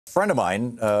friend of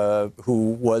mine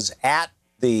who was at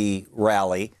the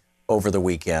rally over the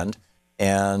weekend,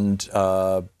 and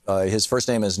his first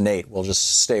name is Nate. We'll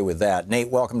just stay with that. Nate,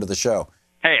 welcome to the show.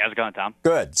 Hey, how's it going, Tom?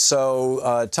 Good.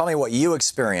 So tell me what you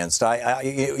experienced.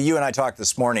 You and I talked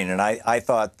this morning, and I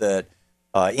thought that,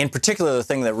 in particular, the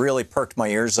thing that really perked my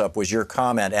ears up was your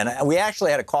comment. And we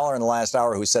actually had a caller in the last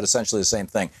hour who said essentially the same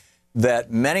thing,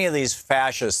 that many of these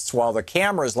fascists, while the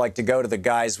cameras like to go to the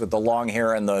guys with the long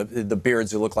hair and the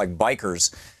beards who look like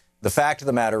bikers, the fact of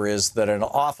the matter is that an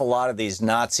awful lot of these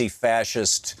Nazi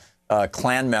fascist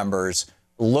Klan members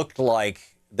looked like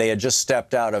they had just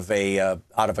stepped out of a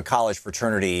college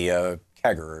fraternity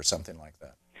kegger or something like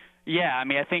that. Yeah, I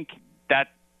mean, I think that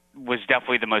was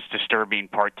definitely the most disturbing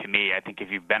part to me. I think if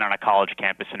you've been on a college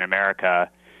campus in America,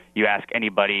 you ask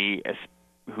anybody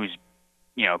who's,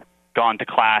 gone to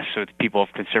class with people of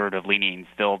conservative leanings,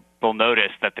 they'll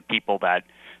notice that the people that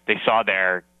they saw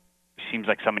there seems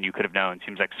like someone you could have known,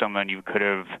 seems like someone you could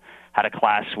have had a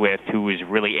class with who was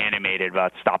really animated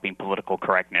about stopping political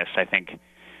correctness. I think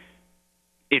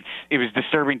it was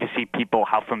disturbing to see people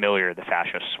how familiar the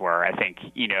fascists were. I think,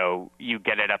 you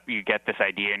get this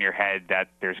idea in your head that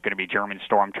there's going to be German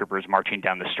stormtroopers marching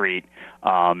down the street,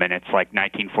 and it's like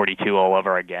 1942 all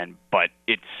over again. But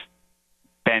it's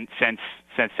been since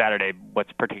Saturday,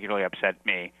 what's particularly upset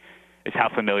me is how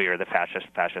familiar the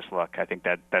fascists look. I think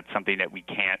that's something that we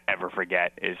can't ever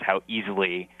forget, is how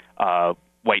easily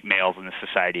white males in this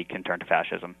society can turn to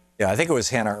fascism. Yeah, I think it was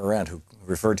Hannah Arendt who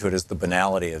referred to it as the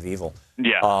banality of evil.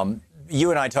 Yeah. You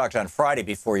and I talked on Friday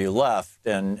before you left,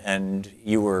 and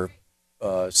you were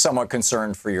somewhat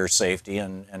concerned for your safety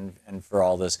and for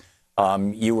all this.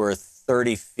 You were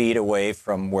 30 feet away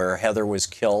from where Heather was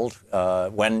killed,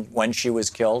 when she was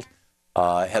killed.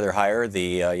 Heather Heyer,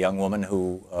 the young woman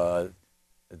who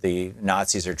the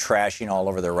Nazis are trashing all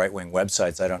over their right-wing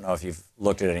websites. I don't know if you've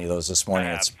looked at any of those this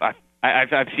morning.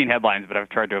 I've seen headlines, but I've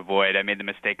tried to avoid. I made the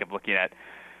mistake of looking at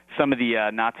some of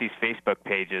the Nazis' Facebook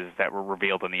pages that were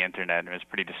revealed on the internet, and it was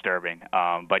pretty disturbing.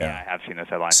 But yeah, I have seen those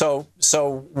headlines.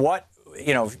 So what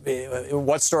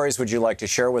what stories would you like to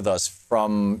share with us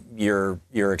from your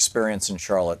experience in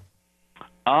Charlotte?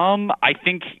 I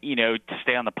think to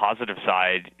stay on the positive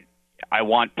side, I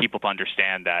want people to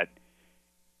understand that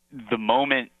the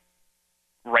moment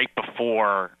right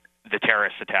before the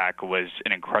terrorist attack was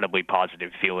an incredibly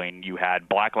positive feeling. You had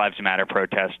Black Lives Matter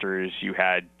protesters, you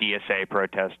had DSA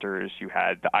protesters, you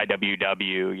had the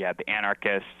IWW, you had the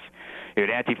anarchists, you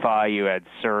had Antifa, you had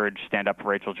Surge, Stand Up for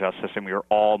Racial Justice, and we were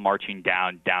all marching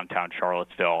downtown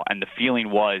Charlottesville. And the feeling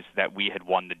was that we had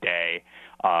won the day.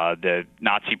 The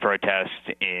Nazi protests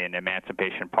in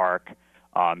Emancipation Park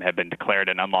had been declared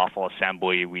an unlawful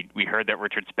assembly. We heard that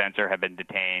Richard Spencer had been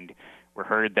detained. We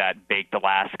heard that Baked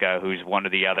Alaska, who's one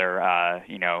of the other,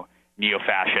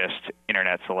 neo-fascist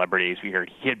internet celebrities, we heard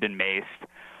he had been maced.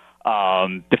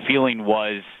 The feeling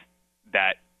was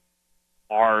that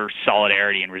our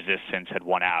solidarity and resistance had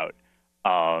won out.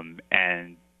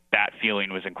 And that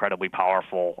feeling was incredibly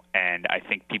powerful. And I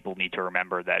think people need to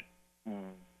remember that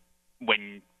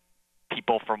when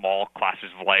people from all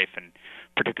classes of life, and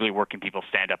particularly working people,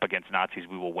 stand up against Nazis,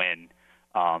 we will win.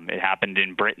 It happened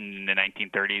in Britain in the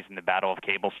 1930s in the Battle of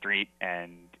Cable Street,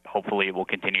 and hopefully it will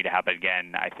continue to happen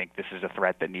again. I think this is a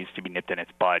threat that needs to be nipped in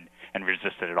its bud and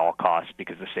resisted at all costs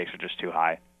because the stakes are just too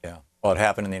high. Yeah. Well, it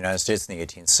happened in the United States in the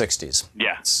 1860s.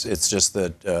 Yeah. It's just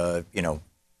that,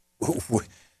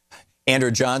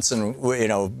 Andrew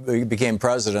Johnson, became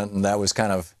president, and that was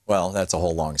kind of, well, that's a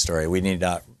whole long story. We need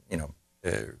not,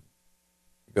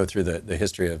 go through the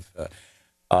history of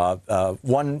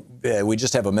we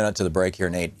just have a minute to the break here,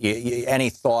 Nate. Any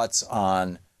thoughts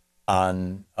on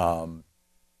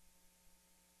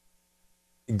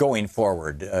going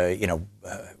forward?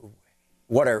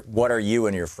 What are you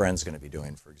and your friends going to be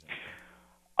doing, for example?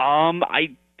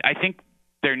 I think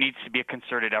there needs to be a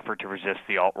concerted effort to resist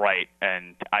the alt-right,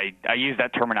 and I use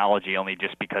that terminology only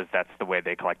just because that's the way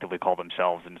they collectively call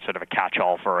themselves, and sort of a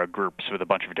catch-all for groups with a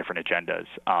bunch of different agendas,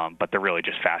 but they're really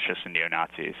just fascists and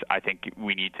neo-Nazis. I think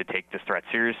we need to take this threat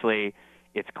seriously.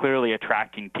 It's clearly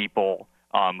attracting people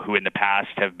who in the past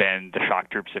have been the shock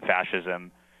troops of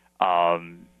fascism,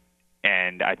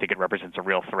 and I think it represents a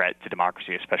real threat to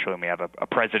democracy, especially when we have a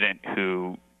president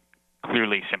who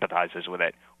clearly sympathizes with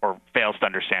it or fails to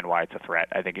understand why it's a threat.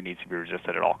 I think it needs to be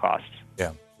resisted at all costs.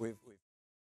 Yeah.